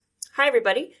Hi,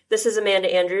 everybody. This is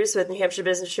Amanda Andrews with New Hampshire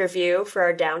Business Review for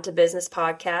our Down to Business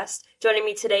podcast. Joining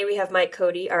me today, we have Mike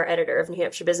Cody, our editor of New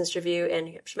Hampshire Business Review and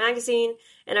New Hampshire Magazine.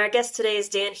 And our guest today is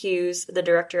Dan Hughes, the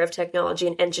Director of Technology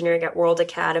and Engineering at World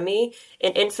Academy,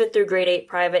 an infant through grade 8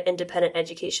 private independent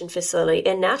education facility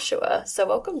in Nashua. So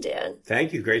welcome, Dan.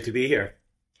 Thank you. Great to be here.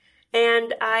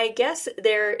 And I guess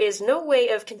there is no way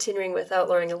of continuing without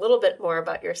learning a little bit more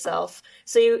about yourself.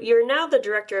 So you're now the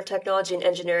Director of Technology and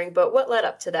Engineering, but what led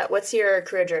up to that? What's your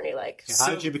career journey like? How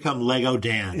did you become Lego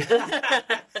Dan?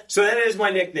 So that is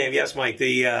my nickname. Yes, Mike.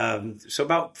 So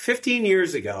about 15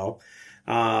 years ago,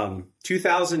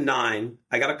 2009,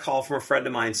 I got a call from a friend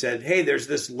of mine said, hey, there's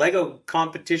this Lego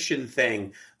competition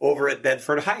thing over at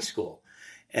Bedford High School.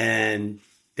 And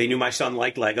they knew my son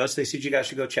liked Legos. They said, you guys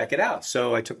should go check it out.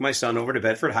 So I took my son over to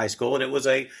Bedford High School, and it was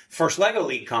a first Lego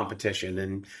League competition.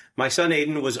 And my son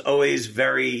Aiden was always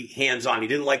very hands-on. He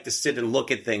didn't like to sit and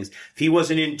look at things. If he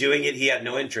wasn't in doing it, he had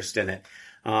no interest in it.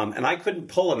 And I couldn't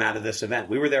pull him out of this event.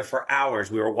 We were there for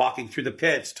hours. We were walking through the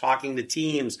pits, talking to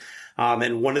teams.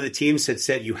 And one of the teams had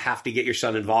said, you have to get your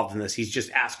son involved in this. He's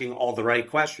just asking all the right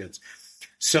questions.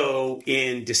 So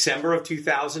in December of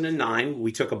 2009,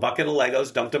 we took a bucket of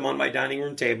Legos, dumped them on my dining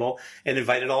room table, and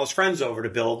invited all his friends over to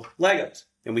build Legos.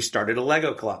 And we started a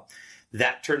Lego club.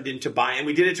 That turned into and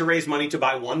we did it to raise money to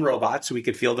buy one robot so we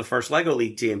could field the first Lego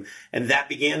League team. And that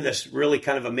began this really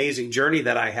kind of amazing journey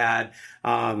that I had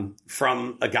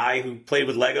from a guy who played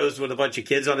with Legos with a bunch of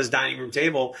kids on his dining room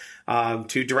table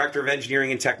to Director of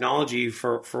Engineering and Technology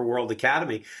for World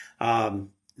Academy.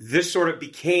 This sort of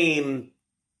became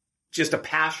just a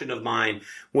passion of mine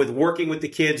with working with the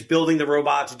kids, building the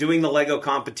robots, doing the Lego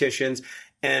competitions.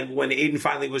 And when Aiden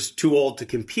finally was too old to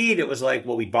compete, it was like,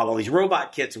 well, we bought all these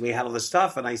robot kits and we had all this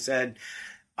stuff. And I said,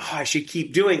 I should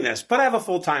keep doing this. But I have a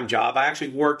full-time job. I actually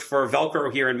worked for Velcro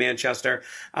here in Manchester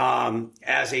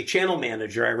as a channel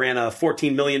manager. I ran a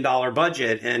 $14 million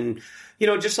budget. And you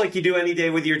know, just like you do any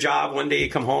day with your job, one day you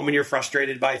come home and you're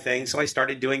frustrated by things. So I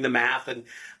started doing the math and,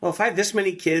 well, if I had this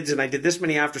many kids and I did this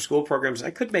many after school programs, I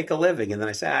could make a living. And then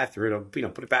I said, I threw it,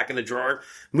 put it back in the drawer,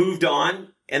 moved on.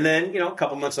 And then, a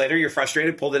couple months later, you're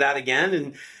frustrated, pulled it out again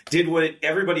and did what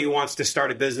everybody who wants to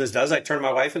start a business does. I turned to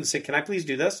my wife and said, can I please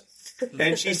do this?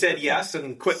 And she said yes,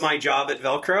 and quit my job at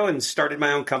Velcro and started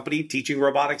my own company teaching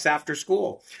robotics after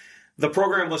school. The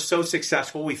program was so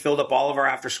successful. We filled up all of our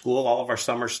after school, all of our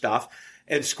summer stuff.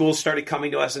 And schools started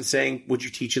coming to us and saying, would you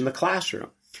teach in the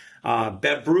classroom?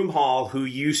 Bev Broomhall, who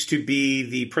used to be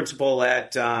the principal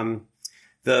at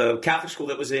the Catholic school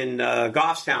that was in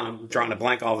Goffstown, I'm drawing a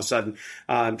blank all of a sudden,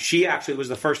 she actually was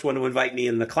the first one to invite me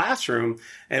in the classroom.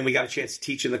 And we got a chance to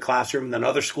teach in the classroom. And then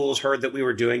other schools heard that we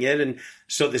were doing it. And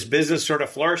so this business sort of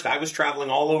flourished. I was traveling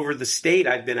all over the state.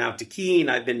 I'd been out to Keene.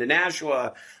 I'd been to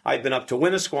Nashua. I'd been up to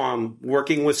Winnisquam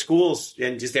working with schools.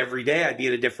 And just every day I'd be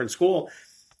at a different school,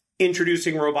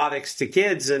 introducing robotics to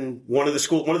kids. And one of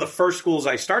the first schools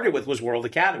I started with was World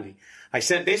Academy. I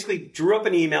drew up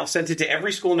an email, sent it to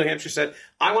every school in New Hampshire, said,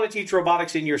 I want to teach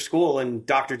robotics in your school. And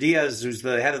Dr. Diaz, who's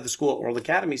the head of the school at World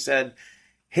Academy, said,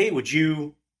 hey, would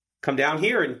you come down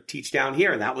here and teach down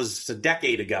here? And that was a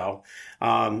decade ago.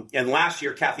 And last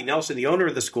year, Kathy Nelson, the owner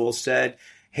of the school, said,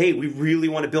 hey, we really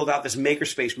want to build out this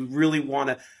makerspace. We really want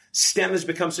to, STEM has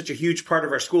become such a huge part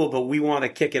of our school, but we want to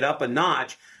kick it up a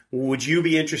notch. Would you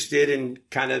be interested in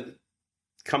kind of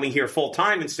coming here full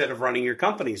time instead of running your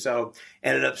company? So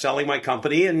ended up selling my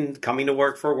company and coming to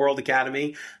work for World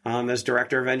Academy as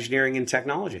Director of Engineering and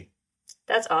Technology.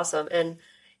 That's awesome. And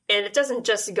it doesn't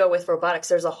just go with robotics.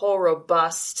 There's a whole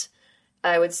robust,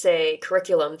 I would say,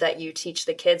 curriculum that you teach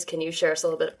the kids. Can you share us a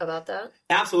little bit about that?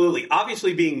 Absolutely.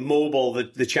 Obviously, being mobile,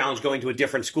 the challenge going to a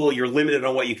different school, you're limited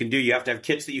on what you can do. You have to have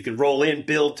kits that you can roll in,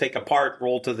 build, take apart,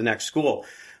 roll to the next school.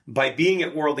 By being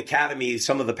at World Academy,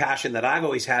 some of the passion that I've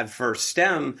always had for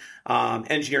STEM,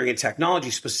 engineering and technology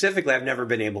specifically, I've never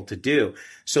been able to do.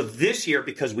 So this year,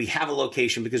 because we have a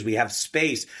location, because we have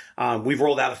space, we've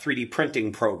rolled out a 3D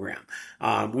printing program.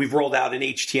 We've rolled out an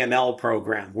HTML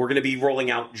program. We're going to be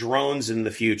rolling out drones in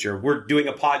the future. We're doing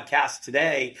a podcast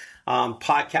today.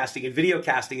 Podcasting and video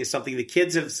casting is something the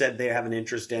kids have said they have an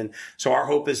interest in. So our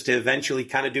hope is to eventually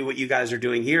kind of do what you guys are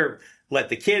doing here, let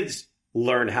the kids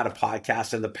learn how to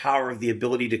podcast and the power of the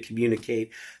ability to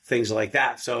communicate, things like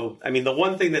that. So, I mean, the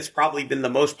one thing that's probably been the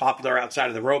most popular outside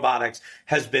of the robotics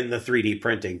has been the 3D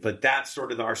printing, but that's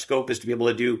sort of our scope, is to be able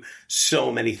to do so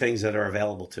many things that are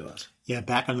available to us. Yeah,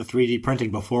 back on the 3D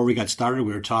printing, before we got started,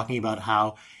 we were talking about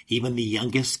how even the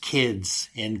youngest kids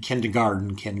in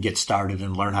kindergarten can get started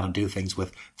and learn how to do things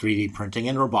with 3D printing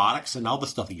and robotics and all the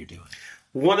stuff that you're doing.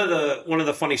 One of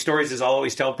the funny stories is I'll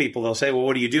always tell people, they'll say, well,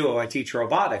 what do you do? Oh, I teach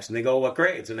robotics. And they go, what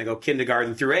grades? And they go,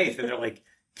 kindergarten through 8th. And they're like,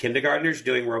 kindergartners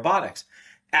doing robotics?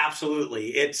 Absolutely.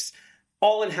 It's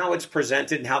all in how it's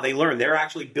presented and how they learn. They're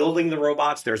actually building the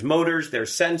robots. There's motors,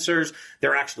 there's sensors.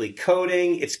 They're actually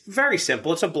coding. It's very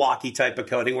simple. It's a blocky type of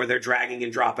coding where they're dragging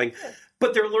and dropping.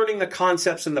 But they're learning the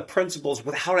concepts and the principles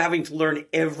without having to learn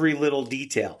every little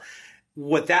detail.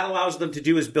 What that allows them to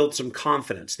do is build some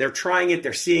confidence. They're trying it.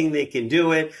 They're seeing they can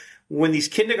do it. When these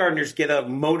kindergartners get a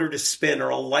motor to spin or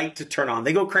a light to turn on,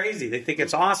 they go crazy. They think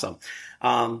it's awesome.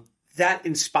 That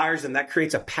inspires them. That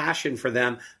creates a passion for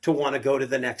them to want to go to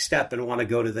the next step and want to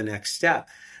go to the next step.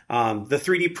 The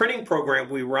 3D printing program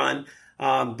we run,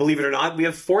 believe it or not, we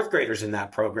have 4th graders in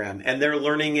that program, and they're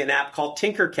learning an app called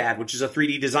Tinkercad, which is a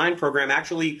 3D design program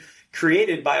actually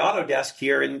created by Autodesk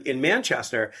here in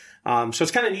Manchester. So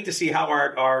it's kind of neat to see how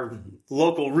our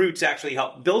local roots actually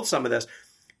help build some of this.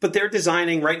 But they're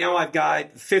designing, right now I've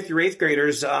got 5th through 8th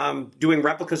graders doing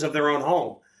replicas of their own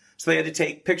home. So they had to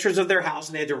take pictures of their house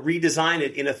and they had to redesign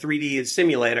it in a 3D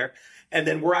simulator. And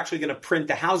then we're actually going to print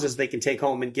the houses they can take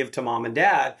home and give to mom and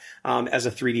dad as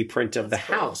a 3D print of the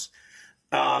house.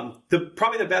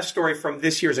 Probably the best story from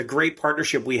this year is a great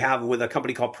partnership we have with a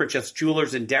company called Princess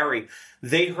Jewelers in Derry.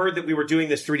 They heard that we were doing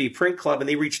this 3D print club and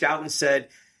they reached out and said,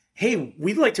 hey,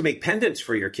 we'd like to make pendants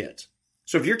for your kids.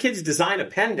 So if your kids design a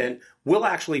pendant, we'll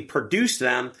actually produce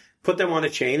them, put them on a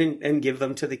chain and give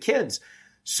them to the kids.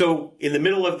 So in the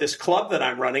middle of this club that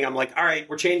I'm running, I'm like, all right,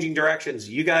 we're changing directions.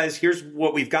 You guys, here's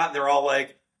what we've got. And they're all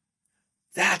like,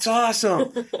 that's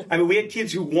awesome. I mean, we had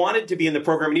kids who wanted to be in the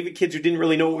program and even kids who didn't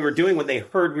really know what we were doing when they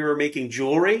heard we were making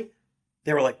jewelry.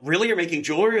 They were like, really? You're making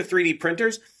jewelry with 3D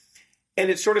printers? And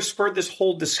it sort of spurred this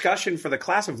whole discussion for the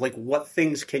class of like, what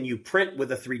things can you print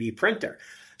with a 3D printer?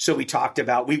 So we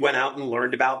went out and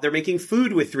learned about they're making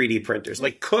food with 3D printers,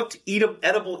 like cooked,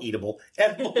 edible.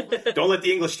 Don't let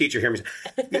the English teacher hear me.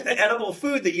 Edible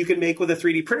food that you can make with a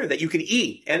 3D printer that you can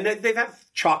eat. And they've had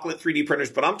chocolate 3D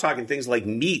printers, but I'm talking things like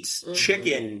meats,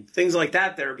 chicken, things like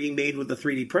that are being made with the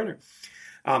 3D printer.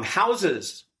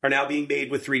 Houses are now being made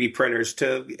with 3D printers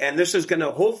and this is going to,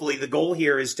 hopefully the goal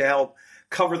here is to help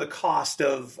cover the cost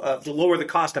to lower the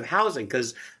cost of housing,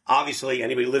 because obviously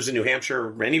anybody who lives in New Hampshire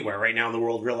or anywhere right now in the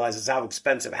world realizes how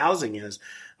expensive housing is.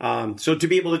 So to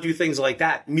be able to do things like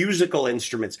that, musical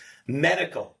instruments,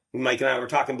 medical, Mike and I were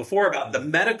talking before about the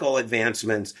medical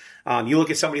advancements. You look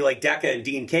at somebody like DECA and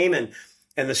Dean Kamen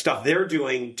and the stuff they're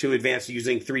doing to advance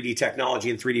using 3D technology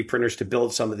and 3D printers to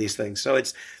build some of these things. So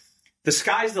it's the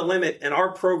sky's the limit. And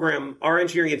our program, our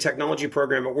engineering and technology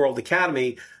program at World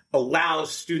Academy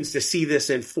allows students to see this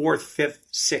in 4th, 5th,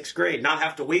 6th grade, not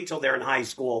have to wait till they're in high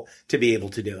school to be able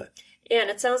to do it. Yeah, and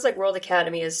it sounds like World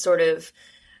Academy is sort of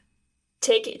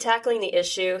tackling the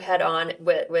issue head on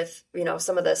with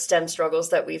some of the STEM struggles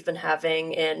that we've been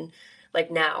having. And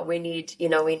like now we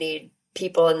need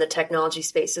people in the technology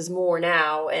spaces more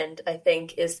now. And I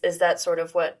think is that sort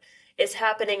of what is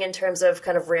happening in terms of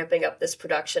kind of ramping up this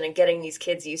production and getting these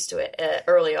kids used to it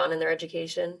early on in their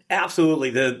education?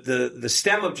 Absolutely. The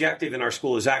STEM objective in our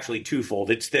school is actually twofold.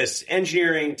 It's this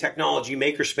engineering technology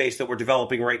makerspace that we're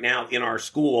developing right now in our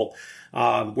school,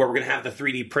 where we're going to have the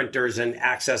 3D printers and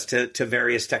access to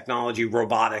various technology,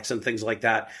 robotics and things like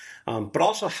that. But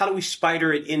also, how do we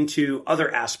spider it into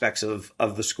other aspects of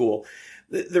the school?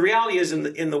 The reality is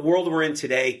in the world we're in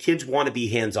today, kids want to be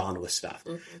hands-on with stuff.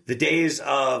 Mm-hmm. The days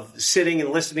of sitting and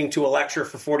listening to a lecture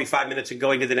for 45 minutes and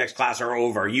going to the next class are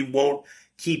over. You won't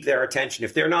keep their attention.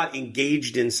 If they're not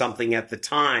engaged in something at the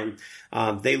time,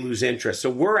 they lose interest. So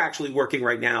we're actually working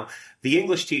right now. The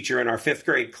English teacher in our 5th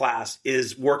grade class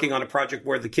is working on a project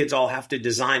where the kids all have to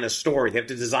design a story. They have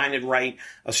to design and write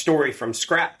a story from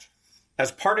scratch.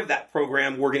 As part of that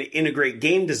program, we're going to integrate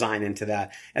game design into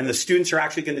that. And the students are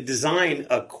actually going to design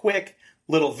a quick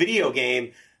little video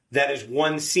game that is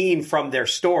one scene from their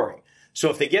story. So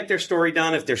if they get their story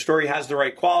done, if their story has the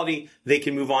right quality, they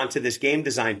can move on to this game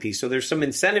design piece. So there's some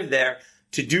incentive there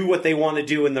to do what they want to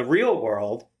do in the real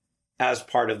world as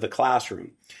part of the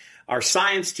classroom. Our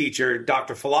science teacher,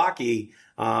 Dr. Falaki,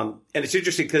 and it's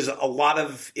interesting because a lot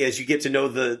of, as you get to know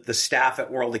the staff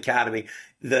at World Academy,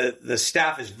 the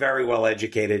staff is very well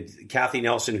educated. Kathy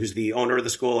Nelson, who's the owner of the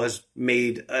school, has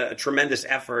made a tremendous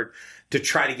effort to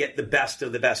try to get the best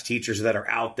of the best teachers that are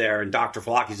out there. And Dr.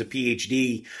 Falaki is a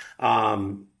PhD.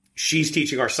 She's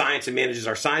teaching our science and manages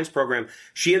our science program.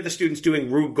 She had the students doing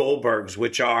Rube Goldbergs,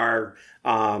 which are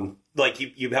like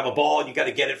you have a ball and you got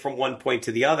to get it from one point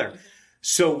to the other.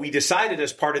 So we decided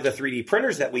as part of the 3D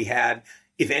printers that we had,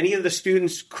 if any of the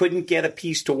students couldn't get a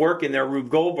piece to work in their Rube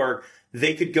Goldberg,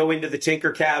 they could go into the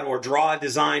Tinkercad or draw a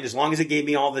design. As long as it gave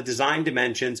me all the design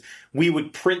dimensions, we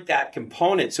would print that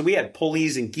component. So we had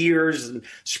pulleys and gears and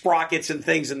sprockets and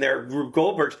things in their Rube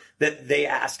Goldbergs that they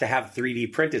asked to have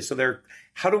 3D printed. So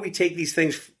how do we take these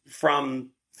things from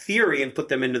theory and put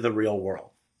them into the real world?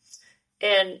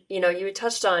 And, you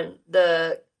touched on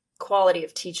the quality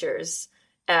of teachers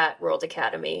at World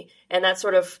Academy, and that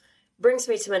sort of brings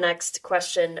me to my next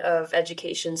question of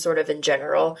education sort of in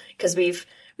general, because we've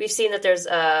seen that there's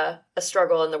a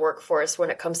struggle in the workforce when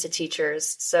it comes to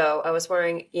teachers. So I was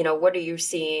wondering, what are you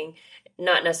seeing,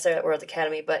 not necessarily at World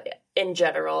Academy, but in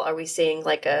general? Are we seeing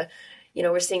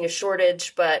we're seeing a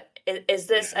shortage, but is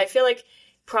this, I feel like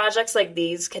projects like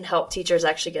these can help teachers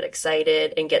actually get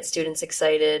excited and get students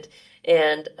excited.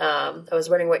 And I was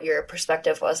wondering what your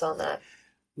perspective was on that.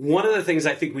 One of the things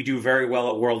I think we do very well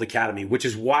at World Academy, which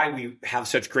is why we have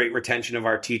such great retention of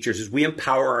our teachers, is we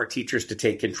empower our teachers to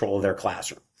take control of their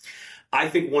classroom. I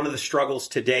think one of the struggles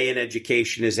today in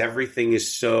education is everything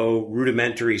is so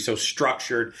rudimentary, so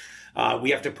structured.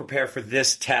 We have to prepare for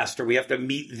this test, or we have to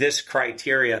meet this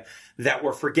criteria, that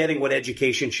we're forgetting what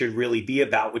education should really be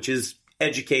about, which is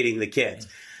educating the kids.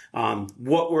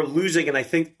 What we're losing, and I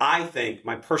think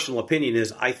my personal opinion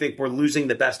is, I think we're losing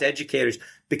the best educators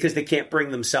because they can't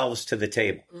bring themselves to the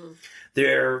table.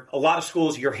 There are a lot of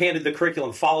schools, you're handed the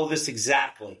curriculum, follow this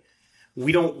exactly.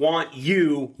 We don't want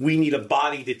you. We need a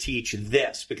body to teach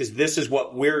this because this is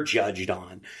what we're judged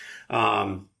on.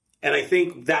 And I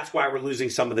think that's why we're losing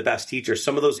some of the best teachers.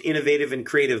 Some of those innovative and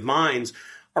creative minds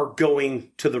are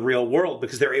going to the real world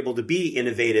because they're able to be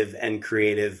innovative and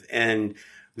creative. And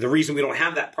the reason we don't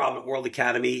have that problem at World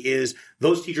Academy is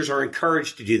those teachers are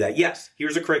encouraged to do that. Yes,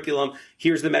 here's a curriculum.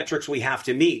 Here's the metrics we have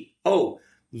to meet. Oh,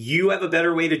 you have a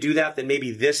better way to do that than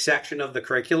maybe this section of the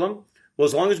curriculum? Well,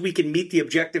 as long as we can meet the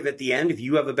objective at the end, if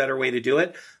you have a better way to do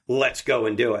it, let's go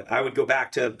and do it. I would go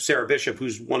back to Sarah Bishop,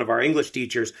 who's one of our English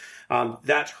teachers.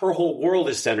 That's her whole world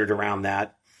is centered around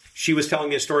that. She was telling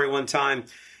me a story one time.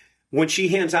 When she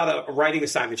hands out a writing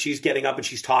assignment, she's getting up and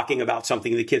she's talking about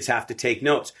something. The kids have to take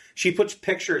notes. She puts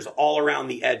pictures all around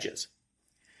the edges.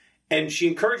 And she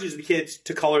encourages the kids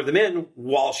to color them in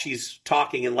while she's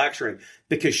talking and lecturing,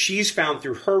 because she's found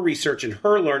through her research and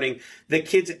her learning that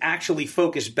kids actually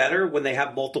focus better when they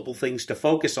have multiple things to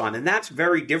focus on. And that's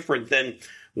very different than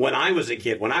when I was a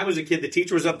kid. When I was a kid, the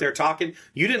teacher was up there talking.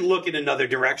 You didn't look in another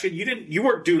direction. You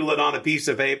weren't doodling on a piece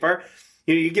of paper.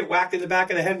 You get whacked in the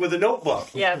back of the head with a notebook.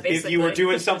 Yeah, basically. If you were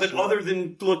doing something other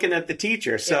than looking at the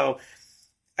teacher. So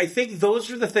I think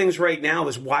those are the things right now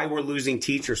is why we're losing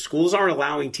teachers. Schools aren't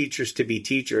allowing teachers to be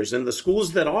teachers. And the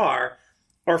schools that are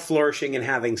flourishing and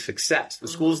having success. The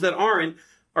schools that aren't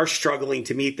are struggling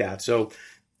to meet that. So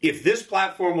if this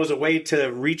platform was a way to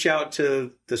reach out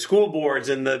to the school boards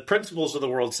and the principals of the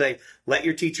world, say, let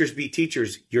your teachers be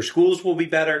teachers, your schools will be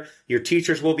better, your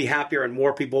teachers will be happier, and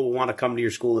more people will want to come to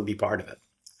your school and be part of it.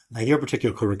 Now, your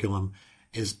particular curriculum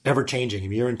is ever changing. I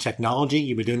mean, you're in technology.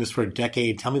 You've been doing this for a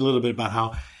decade. Tell me a little bit about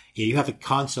how you have to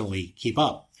constantly keep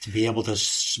up to be able to,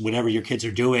 whatever your kids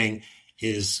are doing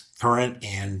is current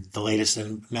and the latest.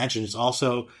 And imagine it's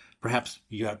also perhaps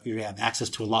you have access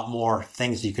to a lot more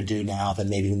things you could do now than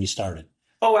maybe when you started.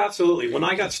 Oh, absolutely. When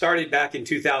I got started back in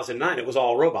 2009, it was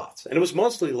all robots, and it was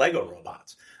mostly Lego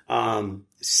robots.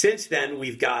 Since then,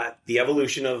 we've got the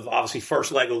evolution of obviously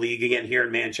First Lego League again here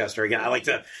in Manchester. Again,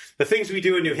 the things we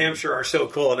do in New Hampshire are so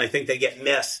cool, and I think they get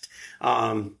missed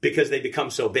because they become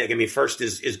so big. I mean, First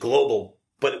is global,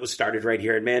 but it was started right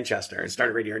here in Manchester. It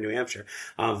started right here in New Hampshire.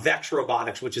 Vex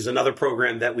Robotics, which is another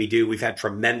program that we do, we've had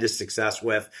tremendous success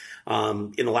with.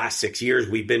 In the last 6 years,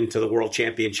 we've been to the World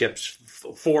Championships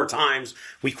 4 times.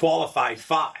 We qualified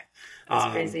 5.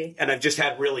 That's crazy. And I've just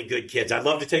had really good kids. I'd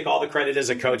love to take all the credit as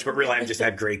a coach, but really I've just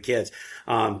had great kids.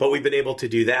 But we've been able to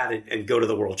do that and go to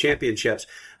the World Championships.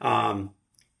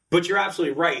 But you're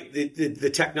absolutely right. The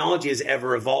technology is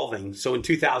ever evolving. So in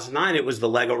 2009, it was the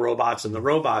Lego robots and the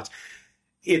robots.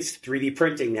 It's 3D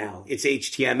printing now. It's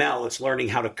HTML. It's learning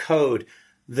how to code.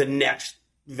 The next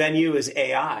venue is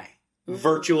AI,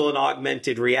 virtual and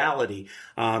augmented reality.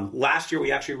 Last year,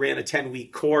 we actually ran a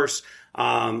 10-week course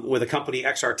with a company,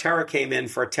 XR Terra, came in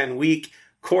for a 10-week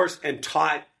course and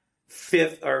taught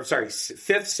 5th,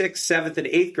 6th, 7th, and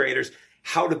 8th graders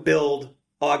how to build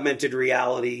augmented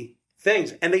reality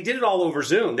things. And they did it all over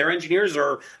Zoom. Their engineers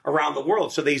are around the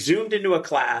world. So they Zoomed into a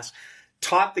class,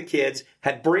 taught the kids,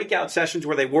 had breakout sessions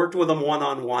where they worked with them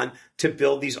one-on-one to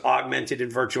build these augmented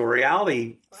and virtual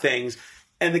reality things.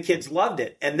 And the kids loved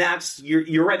it. And that's,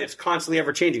 you're right, it's constantly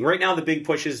ever changing. Right now, the big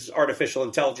push is artificial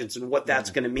intelligence and what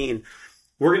that's going to mean.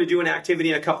 We're going to do an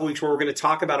activity in a couple weeks where we're going to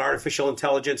talk about artificial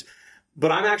intelligence,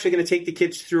 but I'm actually going to take the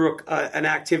kids through an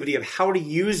activity of how to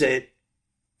use it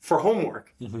for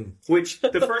homework, which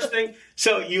the first thing,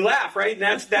 so you laugh, right?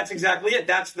 And that's exactly it.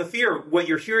 That's the fear. What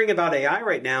you're hearing about AI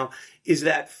right now is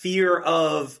that fear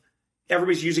of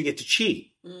everybody's using it to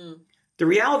cheat. The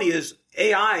reality is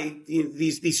AI,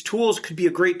 these tools could be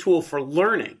a great tool for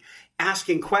learning,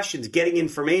 asking questions, getting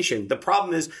information. The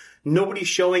problem is nobody's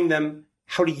showing them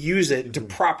how to use it to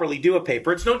properly do a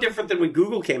paper. It's no different than when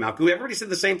Google came out. Everybody said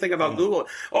the same thing about Google.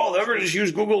 Oh, they'll ever just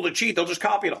use Google to cheat. They'll just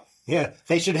copy it all. Yeah,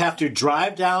 they should have to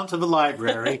drive down to the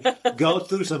library, go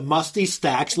through some musty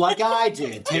stacks like I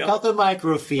did, take out the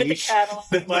microfiche,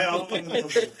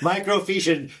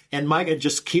 and Micah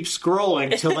just keep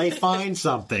scrolling till they find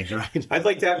something, right? I'd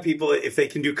like to have people, if they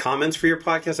can do comments for your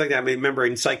podcast like that. I mean, remember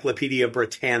Encyclopedia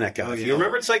Britannica. If you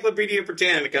remember Encyclopedia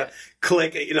Britannica,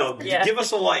 click, give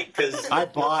us a like. Cause I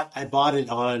bought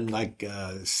it on like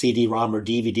CD-ROM or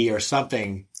DVD or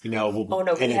something. And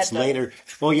it's later.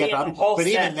 Well, yeah, but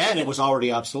even then, it was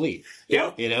already obsolete.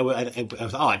 Yeah.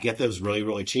 I get that it was really,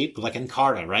 really cheap. Like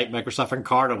Encarta, right? Microsoft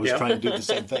Encarta was trying to do the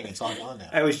same thing. It's all gone now.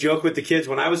 I always joke with the kids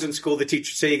when I was in school, the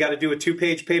teacher would say you got to do a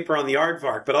 2-page paper on the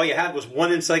aardvark, but all you had was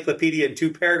one encyclopedia and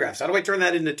 2 paragraphs. How do I turn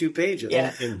that into 2 pages?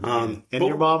 Yeah. And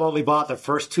your mom only bought the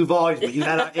first 2 volumes, but you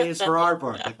had A's for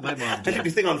aardvark, like my mom did. I did the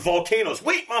thing on volcanoes.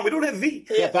 Wait, Mom, we don't have V.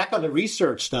 Yeah, back on the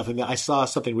research stuff, I mean, I saw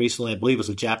something recently, I believe it was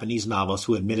a Japanese novelist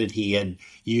who admitted he had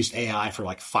used AI for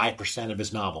like 5% of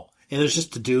his novel. And it was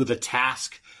just to do the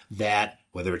task that,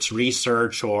 whether it's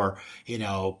research or,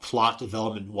 plot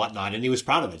development and whatnot, and he was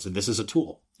proud of it. So this is a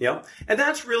tool. Yep. And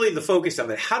that's really the focus of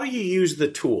it. How do you use the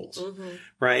tools,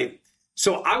 right?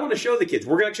 So I want to show the kids.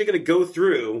 We're actually going to go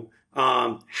through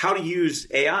how to use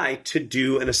AI to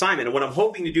do an assignment. And what I'm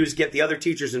hoping to do is get the other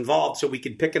teachers involved so we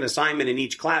can pick an assignment in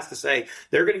each class to say,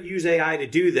 they're going to use AI to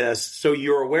do this, so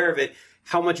you're aware of it.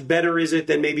 How much better is it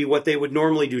than maybe what they would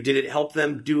normally do? Did it help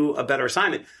them do a better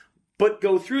assignment? But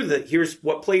go through here's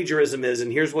what plagiarism is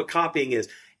and here's what copying is.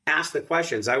 Ask the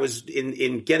questions. I was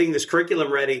in getting this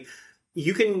curriculum ready.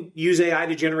 You can use AI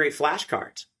to generate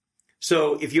flashcards.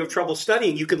 So if you have trouble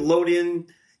studying, you can load in,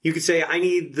 you could say, I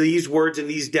need these words and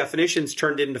these definitions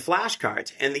turned into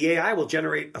flashcards. And the AI will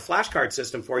generate a flashcard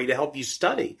system for you to help you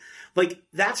study. Like,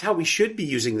 that's how we should be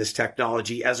using this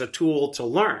technology as a tool to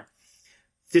learn.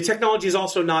 The technology is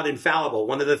also not infallible.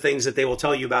 One of the things that they will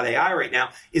tell you about AI right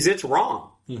now is it's wrong.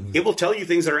 It will tell you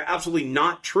things that are absolutely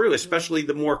not true, especially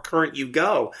the more current you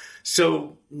go.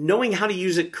 So knowing how to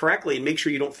use it correctly and make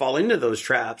sure you don't fall into those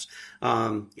traps,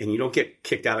 and you don't get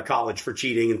kicked out of college for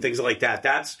cheating and things like that.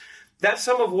 That's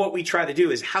some of what we try to do,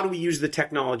 is how do we use the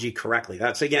technology correctly?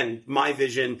 That's, again, my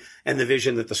vision and the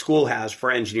vision that the school has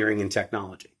for engineering and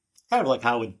technology. Kind of like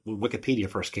how when Wikipedia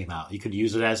first came out. You could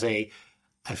use it as a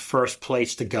first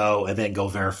place to go and then go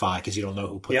verify, because you don't know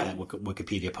who put that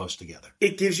Wikipedia post together.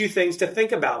 It gives you things to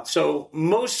think about. So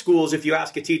most schools, if you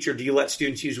ask a teacher, do you let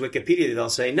students use Wikipedia?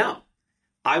 They'll say, no,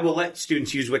 I will let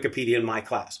students use Wikipedia in my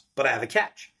class, but I have a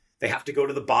catch. They have to go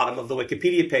to the bottom of the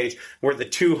Wikipedia page where the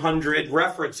 200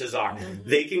 references are.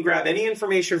 They can grab any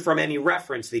information from any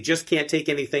reference. They just can't take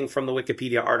anything from the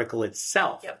Wikipedia article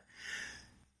itself.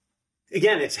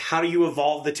 Again, it's how do you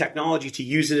evolve the technology to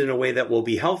use it in a way that will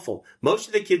be helpful? Most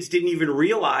of the kids didn't even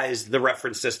realize the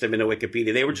reference system in a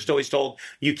Wikipedia. They were just always told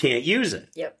you can't use it.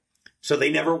 So they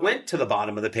never went to the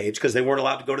bottom of the page because they weren't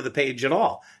allowed to go to the page at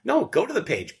all. No, go to the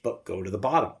page, but go to the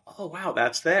bottom. Oh, wow,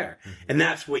 that's there. And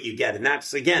that's what you get. And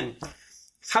that's, again,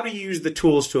 how do you use the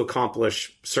tools to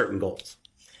accomplish certain goals?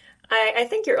 I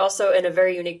think you're also in a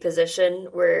very unique position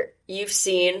where you've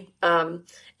seen, and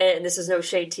this is no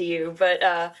shade to you,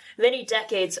 but many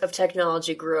decades of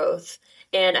technology growth.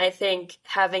 And I think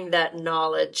having that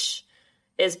knowledge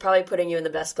is probably putting you in the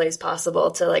best place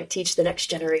possible to like teach the next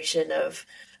generation of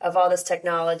all this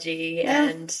technology.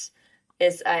 And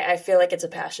I feel like it's a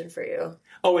passion for you.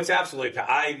 Oh, it's absolutely.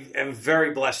 I am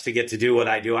very blessed to get to do what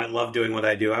I do. I love doing what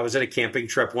I do. I was at a camping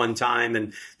trip one time,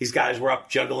 and these guys were up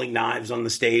juggling knives on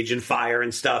the stage and fire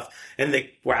and stuff, and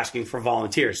they were asking for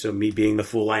volunteers. So me being the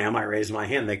fool I am, I raised my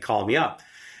hand. They called me up.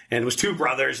 And it was 2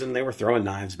 brothers, and they were throwing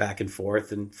knives back and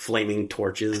forth and flaming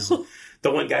torches.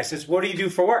 The one guy says, what do you do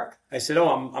for work? I said,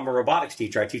 I'm a robotics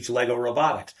teacher. I teach Lego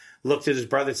robotics. Looked at his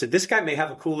brother and said, this guy may have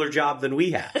a cooler job than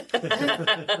we have.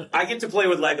 I get to play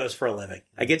with Legos for a living.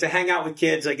 I get to hang out with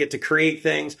kids. I get to create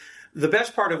things. The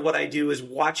best part of what I do is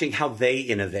watching how they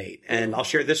innovate. And I'll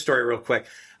share this story real quick.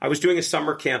 I was doing a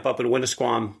summer camp up in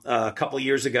Winnisquam a couple of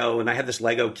years ago, and I had this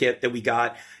Lego kit that we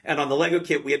got. And on the Lego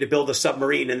kit, we had to build a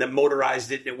submarine and then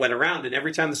motorized it, and it went around. And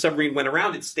every time the submarine went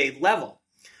around, it stayed level.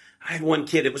 I had one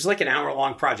kid. It was like an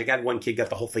hour-long project. I had one kid got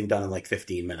the whole thing done in like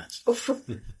 15 minutes.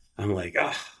 I'm like,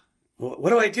 what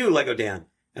do I do, Lego Dan?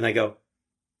 And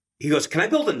he goes, can I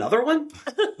build another one?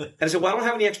 And I said, well, I don't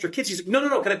have any extra kits. He's like,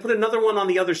 no. Can I put another one on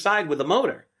the other side with a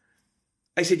motor?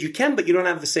 I said, you can, but you don't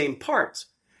have the same parts.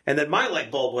 And then my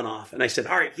light bulb went off. And I said,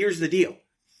 all right, here's the deal.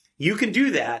 You can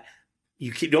do that.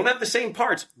 You don't have the same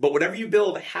parts, but whatever you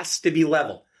build has to be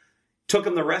level. Took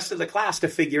him the rest of the class to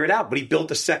figure it out, but he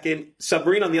built a second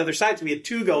submarine on the other side. So we had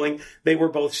two going. They were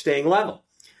both staying level.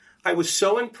 I was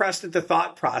so impressed at the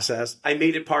thought process, I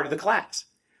made it part of the class.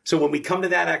 So when we come to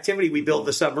that activity, we build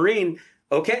the submarine.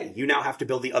 Okay, you now have to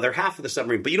build the other half of the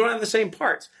submarine, but you don't have the same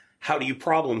parts. How do you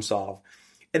problem solve?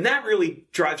 And that really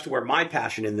drives to where my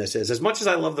passion in this is. As much as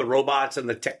I love the robots and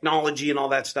the technology and all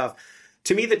that stuff,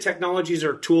 to me, the technologies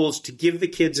are tools to give the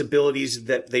kids abilities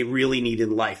that they really need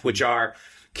in life, which are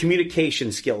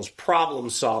communication skills, problem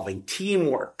solving,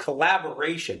 teamwork,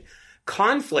 collaboration,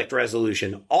 conflict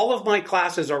resolution. All of my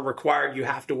classes are required. You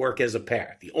have to work as a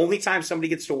pair. The only time somebody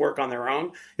gets to work on their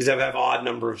own is if I have an odd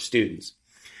number of students.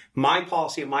 My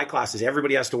policy in my class is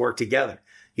everybody has to work together.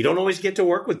 You don't always get to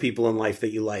work with people in life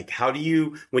that you like. How do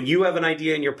you, when you have an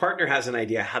idea and your partner has an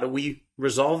idea, how do we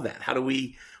resolve that? How do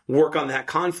we work on that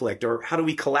conflict? Or how do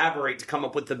we collaborate to come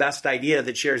up with the best idea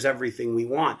that shares everything we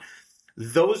want?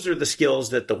 Those are the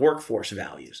skills that the workforce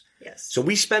values. Yes. So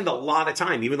we spend a lot of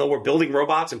time, even though we're building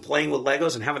robots and playing with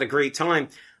Legos and having a great time,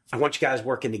 I want you guys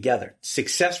working together.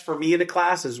 Success for me in a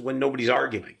class is when nobody's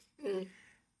arguing. Mm.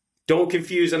 Don't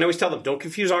confuse, and I always tell them, don't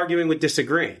confuse arguing with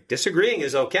disagreeing. Disagreeing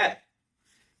is okay.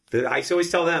 I always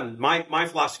tell them, my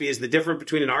philosophy is the difference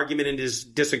between an argument and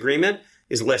disagreement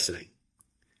is listening.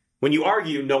 When you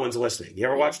argue, no one's listening. You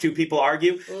ever watch two people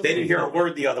argue? Mm-hmm. They didn't hear a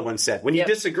word the other one said. When you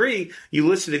disagree, you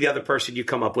listen to the other person, you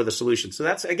come up with a solution. So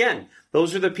that's, again,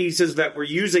 those are the pieces that we're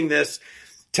using this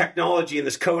technology and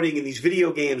this coding and these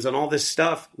video games and all this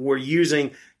stuff we're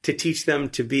using to teach them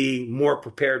to be more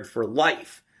prepared for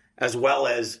life. As well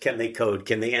as, can they code?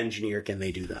 Can they engineer? Can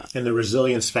they do that? And the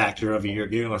resilience factor of you're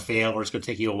going to fail or it's going to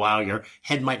take you a while. Your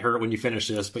head might hurt when you finish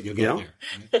this, but you'll get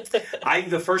there. Right?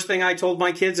 The first thing I told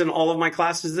my kids in all of my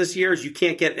classes this year is you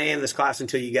can't get an A in this class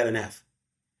until you get an F.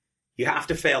 You have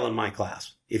to fail in my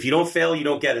class. If you don't fail, you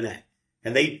don't get an A.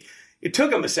 And it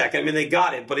took them a second. I mean, they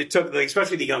got it, but it took,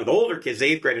 especially the older kids,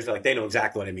 the 8th graders, they know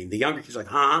exactly what I mean. The younger kids are like,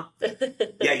 huh?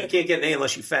 Yeah, you can't get an A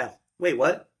unless you fail. Wait,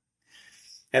 what?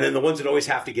 And then the ones that always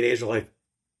have to get A's are like,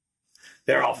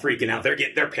 they're all freaking out. They're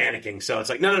panicking. So it's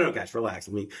like, no, guys, relax.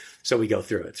 So we go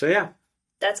through it. So yeah.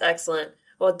 That's excellent.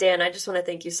 Well, Dan, I just want to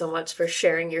thank you so much for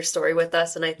sharing your story with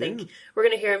us. And I think we're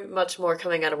going to hear much more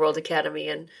coming out of World Academy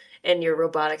and your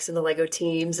robotics and the Lego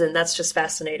teams. And that's just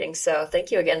fascinating. So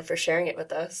thank you again for sharing it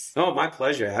with us. Oh, my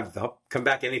pleasure. I'll come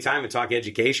back anytime and talk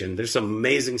education. There's some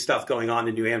amazing stuff going on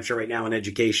in New Hampshire right now in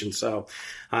education. So,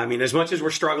 I mean, as much as we're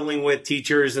struggling with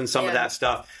teachers and some of that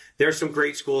stuff, there's some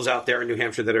great schools out there in New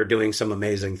Hampshire that are doing some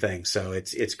amazing things. So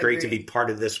it's great to be part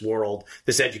of this world,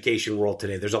 this education world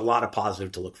today. There's a lot of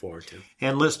positive to look forward to.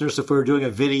 And listeners, if we were doing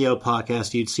a video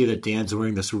podcast, you'd see that Dan's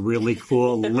wearing this really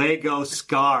cool Lego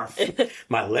scarf.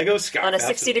 My Lego scarf. On a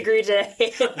 60-degree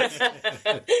day.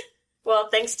 Well,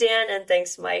 thanks, Dan, and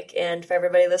thanks, Mike. And for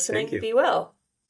everybody listening, be well.